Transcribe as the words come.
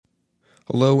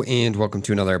Hello and welcome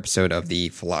to another episode of the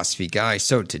Philosophy Guy.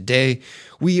 So today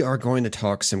we are going to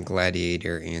talk some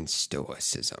gladiator and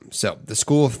stoicism. So the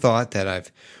school of thought that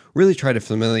I've really tried to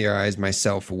familiarize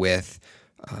myself with,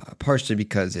 partially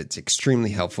because it's extremely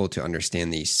helpful to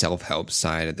understand the self-help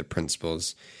side of the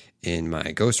principles in my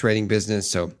ghostwriting business.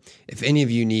 So if any of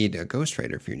you need a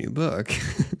ghostwriter for your new book,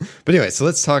 but anyway, so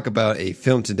let's talk about a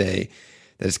film today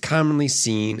that is commonly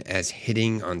seen as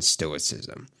hitting on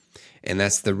stoicism. And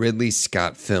that's the Ridley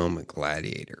Scott film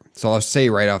Gladiator. So I'll say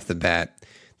right off the bat,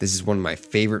 this is one of my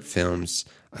favorite films.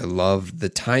 I love the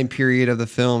time period of the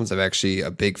films. I'm actually a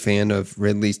big fan of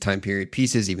Ridley's time period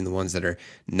pieces, even the ones that are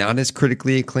not as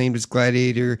critically acclaimed as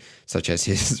Gladiator, such as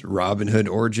his Robin Hood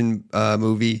origin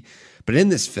movie. But in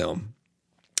this film,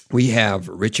 we have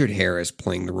Richard Harris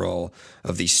playing the role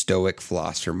of the Stoic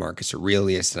philosopher Marcus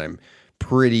Aurelius, and I'm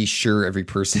pretty sure every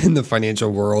person in the financial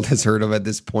world has heard of at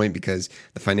this point because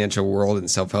the financial world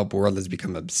and self-help world has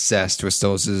become obsessed with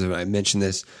Stoicism. I mentioned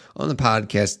this on the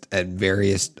podcast at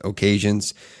various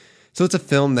occasions. So it's a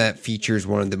film that features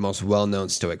one of the most well-known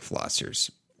Stoic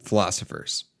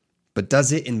philosophers. But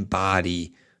does it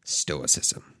embody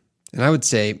Stoicism? And I would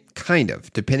say kind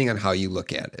of, depending on how you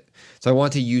look at it. So I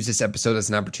want to use this episode as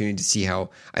an opportunity to see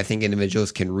how I think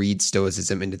individuals can read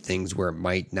Stoicism into things where it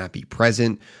might not be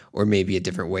present, or maybe a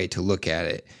different way to look at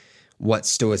it. What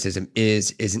Stoicism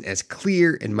isn't as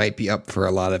clear and might be up for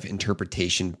a lot of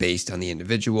interpretation based on the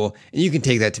individual. And you can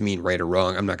take that to mean right or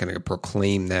wrong. I'm not going to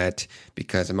proclaim that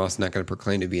because I'm also not going to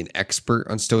proclaim to be an expert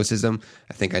on Stoicism.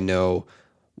 I think I know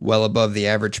well above the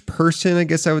average person, I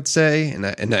guess I would say.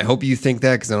 And I hope you think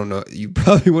that, because I don't know, you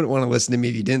probably wouldn't want to listen to me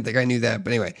if you didn't think I knew that.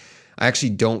 But anyway, I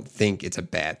actually don't think it's a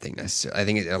bad thing necessarily. I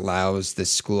think it allows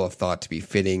this school of thought to be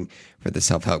fitting for the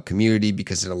self-help community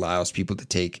because it allows people to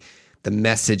take the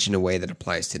message in a way that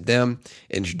applies to them,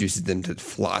 introduces them to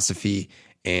philosophy,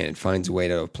 and finds a way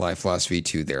to apply philosophy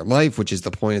to their life, which is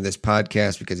the point of this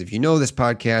podcast. Because if you know this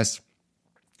podcast,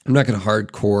 I'm not going to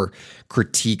hardcore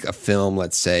critique a film,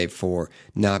 let's say, for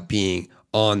not being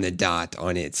on the dot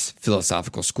on its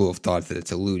philosophical school of thought that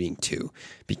it's alluding to.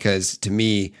 Because to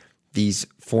me, these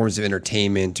forms of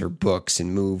entertainment or books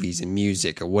and movies and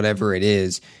music or whatever it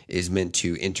is meant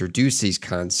to introduce these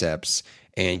concepts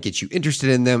and get you interested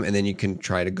in them. And then you can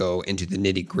try to go into the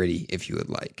nitty gritty if you would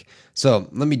like. So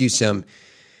let me do some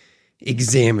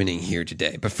examining here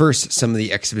today. But first, some of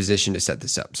the exposition to set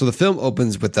this up. So the film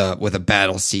opens with a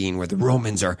battle scene where the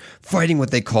Romans are fighting what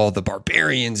they call the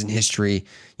barbarians in history,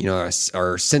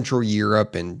 our Central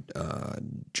Europe and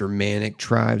Germanic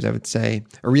tribes, I would say.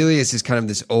 Aurelius is kind of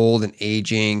this old and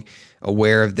aging.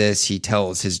 Aware of this, he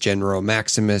tells his general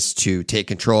Maximus to take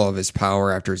control of his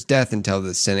power after his death until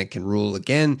the Senate can rule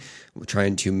again,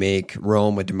 trying to make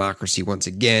Rome a democracy once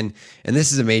again. And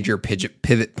this is a major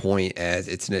pivot point as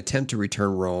it's an attempt to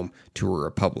return Rome to a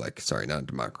republic. Sorry, not a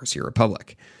democracy, a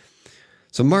republic.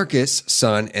 So Marcus,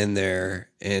 son and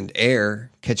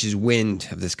heir, catches wind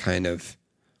of this kind of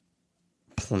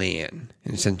plan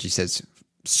and essentially says,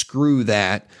 screw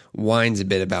that, whines a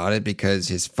bit about it because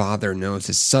his father knows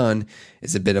his son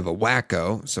is a bit of a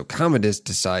wacko. So Commodus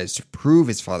decides to prove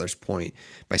his father's point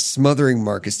by smothering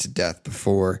Marcus to death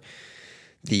before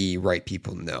the right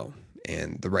people know,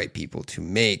 and the right people to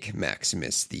make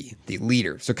Maximus the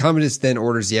leader. So Commodus then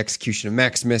orders the execution of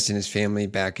Maximus and his family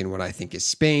back in what I think is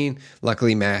Spain.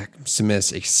 Luckily,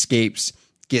 Maximus escapes,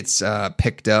 gets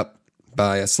picked up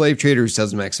by a slave trader who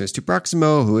sells Maximus to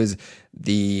Proximo, who is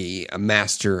a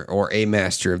master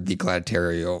of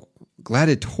the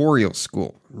gladiatorial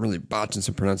school. I'm really botching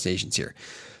some pronunciations here.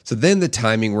 So then the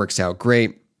timing works out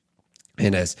great.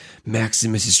 And as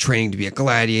Maximus is training to be a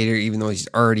gladiator, even though he's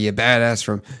already a badass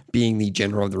from being the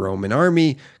general of the Roman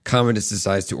army, Commodus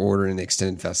decides to order an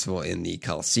extended festival in the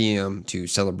Colosseum to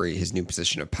celebrate his new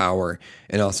position of power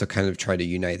and also kind of try to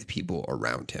unite the people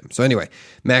around him. So anyway,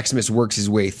 Maximus works his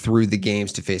way through the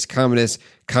games to face Commodus.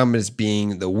 Commodus,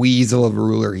 being the weasel of a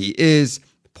ruler he is,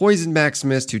 poisoned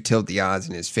Maximus to tilt the odds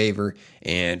in his favor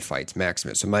and fights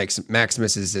Maximus. So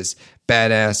Maximus is this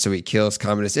badass, so he kills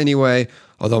Commodus anyway.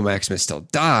 Although Maximus still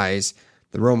dies,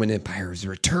 the Roman Empire is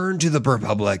returned to the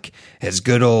Republic as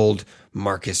good old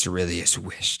Marcus Aurelius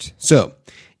wished. So,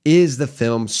 is the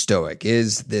film Stoic?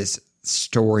 Is this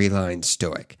storyline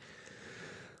Stoic?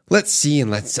 Let's see and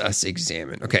let's us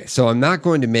examine. Okay, so I'm not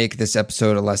going to make this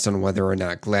episode a lesson on whether or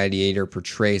not Gladiator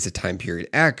portrays a time period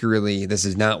accurately. This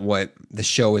is not what the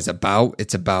show is about.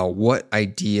 It's about what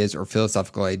ideas or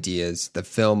philosophical ideas the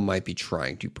film might be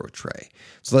trying to portray.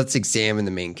 So let's examine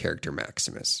the main character,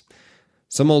 Maximus.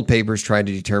 Some old papers try to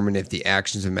determine if the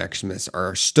actions of Maximus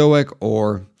are stoic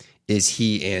or is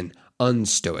he an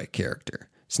unstoic character.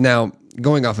 So now,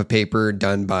 going off a paper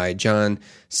done by John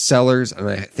Sellers, and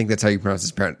I think that's how you pronounce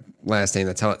his last name.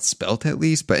 That's how it's spelt, at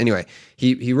least. But anyway,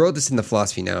 he wrote this in the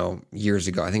Philosophy Now years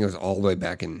ago. I think it was all the way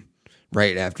back in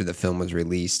right after the film was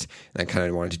released. And I kind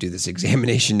of wanted to do this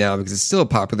examination now because it's still a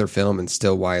popular film and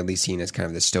still widely seen as kind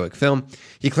of the Stoic film.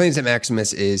 He claims that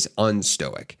Maximus is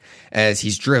unstoic, as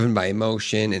he's driven by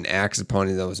emotion and acts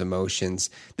upon those emotions.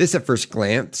 This, at first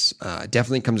glance,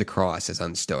 definitely comes across as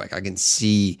unstoic. I can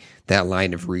see that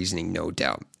line of reasoning, no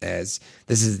doubt, as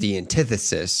this is the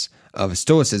antithesis of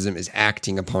Stoicism, is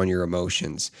acting upon your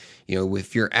emotions. You know,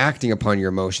 if you're acting upon your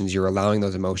emotions, you're allowing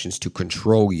those emotions to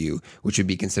control you, which would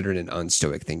be considered an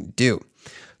unstoic thing to do.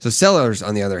 So Sellers,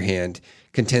 on the other hand,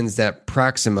 contends that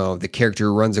Proximo, the character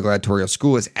who runs a gladiatorial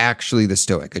school, is actually the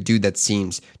Stoic, a dude that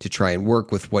seems to try and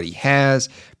work with what he has,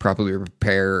 properly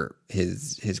prepare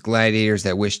his gladiators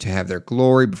that wish to have their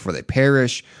glory before they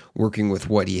perish, working with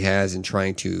what he has and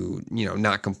trying to,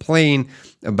 not complain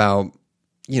about,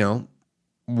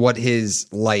 what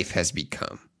his life has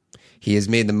become. He has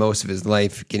made the most of his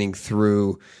life getting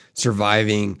through,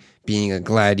 surviving, being a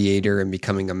gladiator and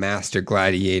becoming a master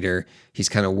gladiator. He's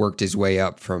kind of worked his way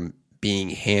up from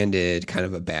being handed kind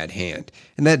of a bad hand.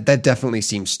 And that definitely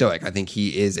seems stoic. I think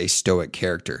he is a stoic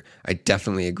character. I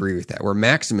definitely agree with that. Where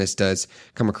Maximus does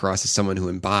come across as someone who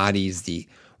embodies the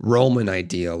Roman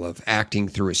ideal of acting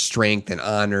through his strength and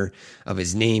honor of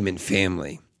his name and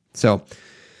family. So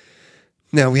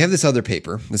now we have this other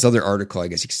paper, this other article, I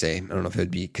guess you could say. I don't know if it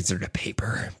would be considered a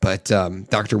paper, but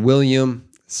Dr. William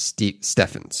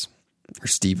Stevens.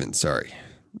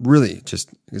 Really,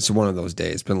 it's one of those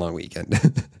days. It's been a long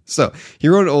weekend. So he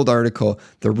wrote an old article,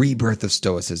 The Rebirth of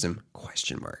Stoicism, ?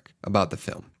 About the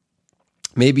film.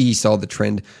 Maybe he saw the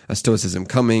trend of Stoicism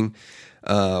coming,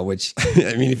 which,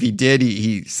 I mean, if he did,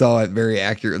 he saw it very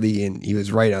accurately and he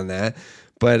was right on that.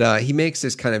 But he makes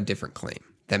this kind of different claim,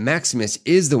 that Maximus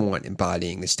is the one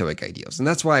embodying the Stoic ideals. And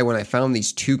that's why when I found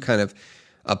these two kind of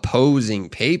opposing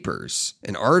papers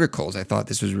and articles, I thought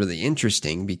this was really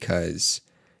interesting because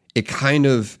it kind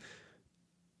of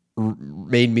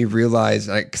made me realize,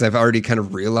 because I've already kind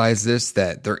of realized this,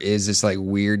 that there is this like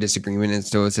weird disagreement in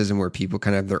Stoicism where people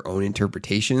kind of have their own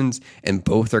interpretations and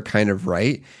both are kind of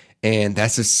right. And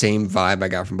that's the same vibe I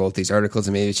got from both these articles.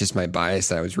 And maybe it's just my bias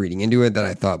that I was reading into it, that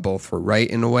I thought both were right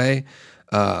in a way.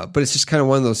 But it's just kind of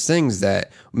one of those things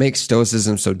that makes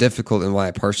Stoicism so difficult, and why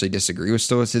I partially disagree with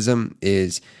Stoicism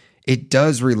is it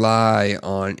does rely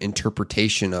on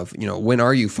interpretation of, when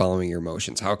are you following your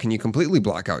emotions? How can you completely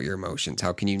block out your emotions?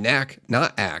 How can you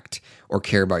not act or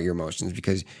care about your emotions?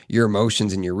 Because your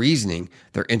emotions and your reasoning,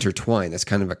 they're intertwined. That's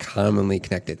kind of a commonly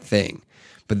connected thing.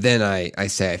 But then I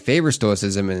say I favor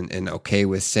Stoicism and okay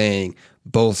with saying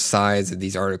both sides of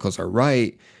these articles are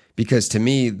right. Because to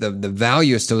me, the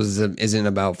value of Stoicism isn't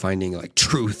about finding like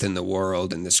truth in the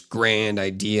world and this grand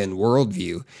idea and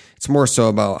worldview. It's more so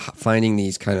about finding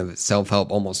these kind of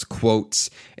self-help, almost quotes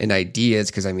and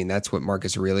ideas. Because I mean, that's what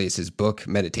Marcus Aurelius' book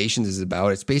Meditations is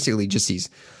about. It's basically just these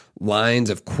lines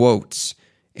of quotes,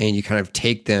 and you kind of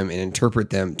take them and interpret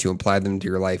them to apply them to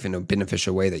your life in a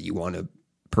beneficial way that you want to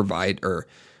provide or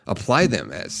apply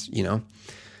them as, So,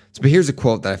 but here's a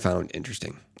quote that I found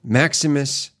interesting.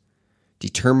 Maximus,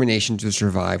 determination to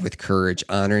survive with courage,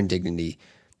 honor, and dignity,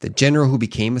 the general who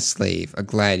became a slave, a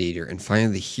gladiator, and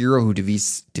finally the hero who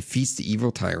defeats the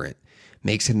evil tyrant,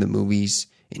 makes him the movie's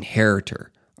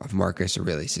inheritor of Marcus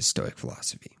Aurelius' Stoic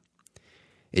philosophy.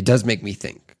 It does make me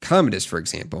think. Commodus, for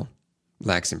example,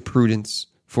 lacks in prudence,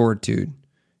 fortitude,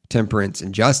 temperance,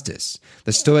 and justice.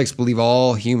 The Stoics believe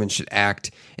all humans should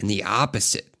act in the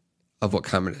opposite of what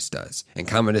Commodus does, and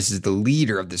Commodus is the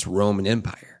leader of this Roman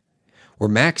Empire, where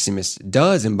Maximus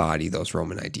does embody those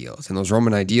Roman ideals. And those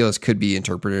Roman ideals could be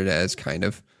interpreted as kind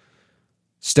of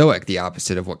Stoic, the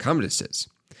opposite of what Commodus is.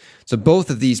 So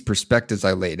both of these perspectives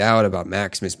I laid out about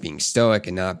Maximus being Stoic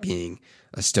and not being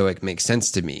a Stoic make sense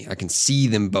to me. I can see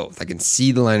them both. I can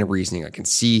see the line of reasoning. I can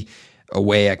see a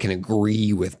way I can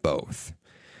agree with both.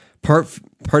 Part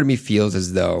of me feels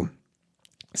as though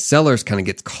Sellers kind of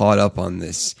gets caught up on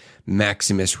this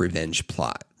Maximus revenge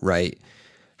plot, right?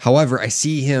 However, I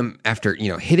see him after,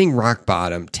 hitting rock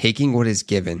bottom, taking what is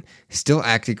given, still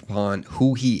acting upon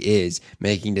who he is,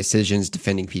 making decisions,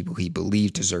 defending people he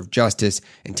believes deserve justice,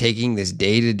 and taking this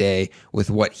day to day with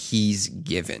what he's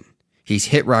given. He's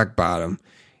hit rock bottom.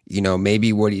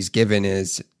 Maybe what he's given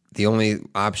is the only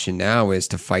option now is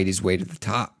to fight his way to the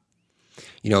top.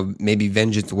 Maybe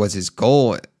vengeance was his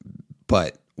goal,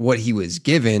 but what he was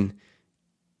given,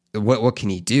 what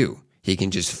can he do? He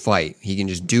can just fight. He can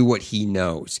just do what he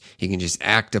knows. He can just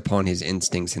act upon his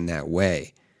instincts in that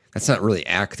way. That's not really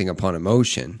acting upon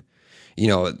emotion.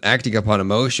 Acting upon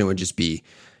emotion would just be,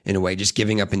 in a way, just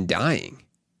giving up and dying.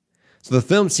 So the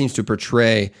film seems to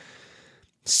portray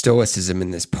Stoicism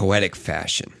in this poetic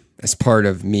fashion. As part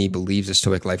of me believes a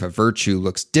Stoic life of virtue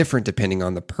looks different depending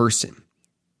on the person.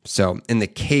 So in the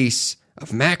case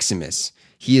of Maximus,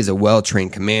 he is a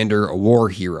well-trained commander, a war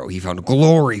hero. He found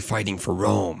glory fighting for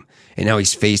Rome, and now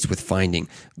he's faced with finding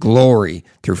glory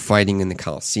through fighting in the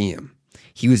Colosseum.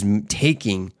 He was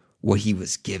taking what he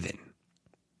was given.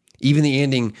 Even the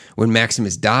ending, when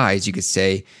Maximus dies, you could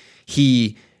say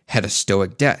he had a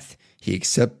Stoic death. He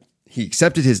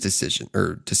accepted his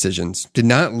decisions, did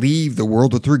not leave the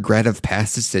world with regret of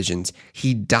past decisions.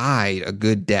 He died a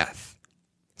good death,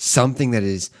 something that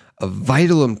is of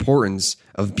vital importance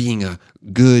of being a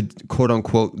good, quote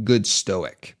unquote, good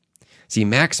Stoic. See,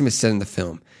 Maximus said in the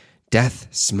film, "Death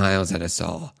smiles at us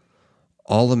all.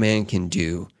 All a man can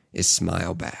do is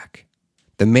smile back."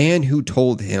 The man who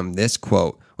told him this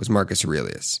quote was Marcus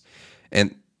Aurelius.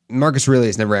 And Marcus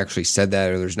Aurelius never actually said that,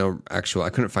 or there's no actual,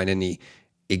 I couldn't find any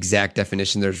exact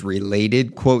definition. There's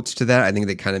related quotes to that. I think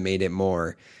they kind of made it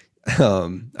more,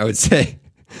 I would say,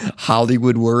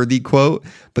 Hollywood-worthy quote,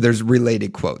 but there's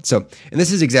related quotes. So, and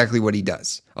this is exactly what he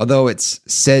does. Although it's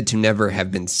said to never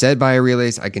have been said by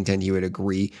Aurelius, I contend he would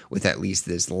agree with at least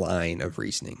this line of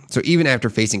reasoning. So even after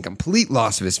facing complete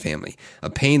loss of his family, a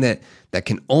pain that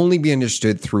can only be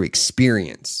understood through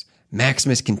experience,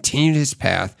 Maximus continued his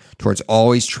path towards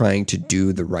always trying to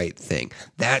do the right thing.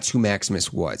 That's who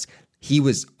Maximus was. He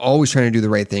was always trying to do the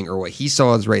right thing, or what he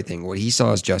saw as the right thing, what he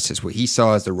saw as justice, what he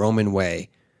saw as the Roman way.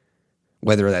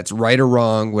 Whether that's right or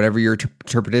wrong, whatever your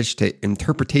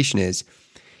interpretation is,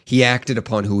 he acted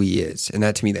upon who he is. And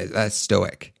that, to me, that's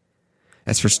Stoic.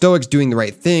 As for Stoics doing the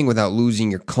right thing without losing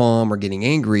your calm or getting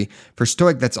angry, for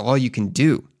Stoic, that's all you can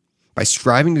do. By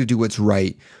striving to do what's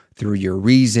right through your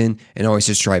reason, and always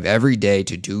to strive every day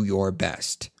to do your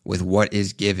best with what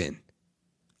is given.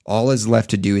 All is left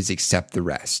to do is accept the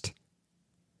rest.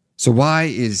 So why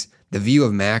is the view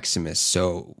of Maximus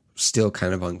so still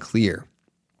kind of unclear?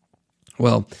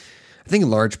 Well, I think a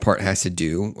large part has to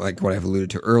do, like what I've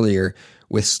alluded to earlier,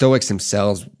 with Stoics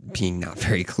themselves being not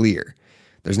very clear.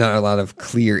 There's not a lot of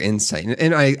clear insight.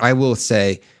 And I will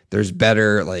say there's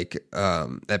better, like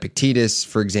Epictetus,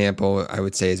 for example, I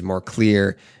would say is more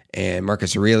clear. And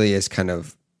Marcus Aurelius kind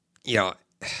of,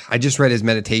 I just read his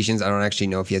Meditations. I don't actually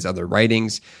know if he has other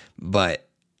writings, but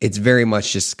it's very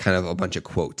much just kind of a bunch of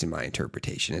quotes in my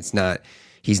interpretation.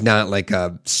 He's not like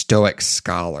a Stoic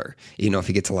scholar, even though if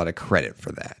he gets a lot of credit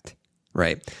for that,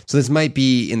 right? So this might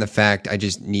be in the fact I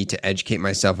just need to educate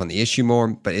myself on the issue more,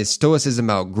 but is Stoicism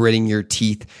about gritting your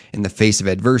teeth in the face of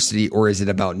adversity, or is it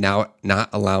about now not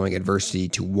allowing adversity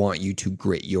to want you to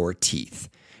grit your teeth?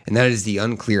 And that is the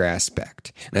unclear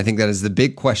aspect. And I think that is the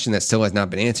big question that still has not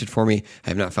been answered for me. I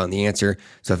have not found the answer.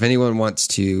 So if anyone wants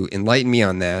to enlighten me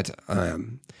on that,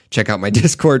 check out my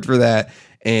Discord for that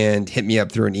and hit me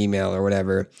up through an email or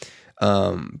whatever.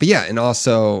 But yeah, and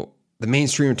also the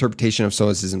mainstream interpretation of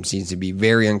Stoicism seems to be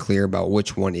very unclear about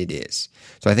which one it is.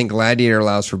 So I think Gladiator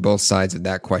allows for both sides of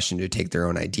that question to take their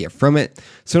own idea from it.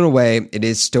 So in a way, it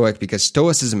is Stoic because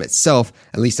Stoicism itself,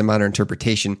 at least a modern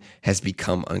interpretation, has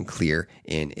become unclear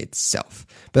in itself.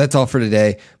 But that's all for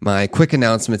today. My quick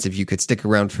announcements, if you could stick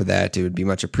around for that, it would be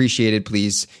much appreciated.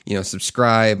 Please,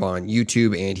 subscribe on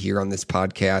YouTube and here on this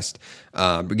podcast.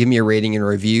 Give me a rating and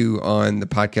review on the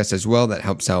podcast as well. That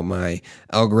helps out my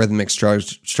algorithmic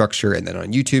structure. And then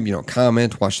on YouTube,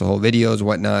 comment, watch the whole videos,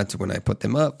 whatnot when I put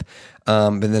them up.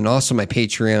 But then also my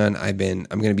Patreon, I've been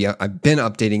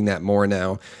updating that more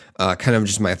now. Kind of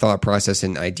just my thought process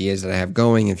and ideas that I have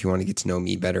going. If you want to get to know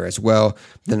me better as well,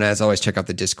 then as always, check out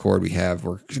the Discord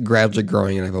we're gradually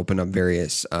growing, and I've opened up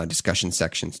various discussion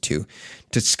sections to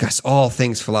discuss all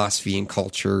things philosophy and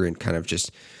culture and kind of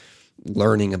just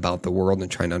learning about the world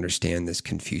and trying to understand this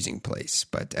confusing place.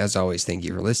 But as always, thank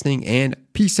you for listening and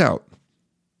peace out.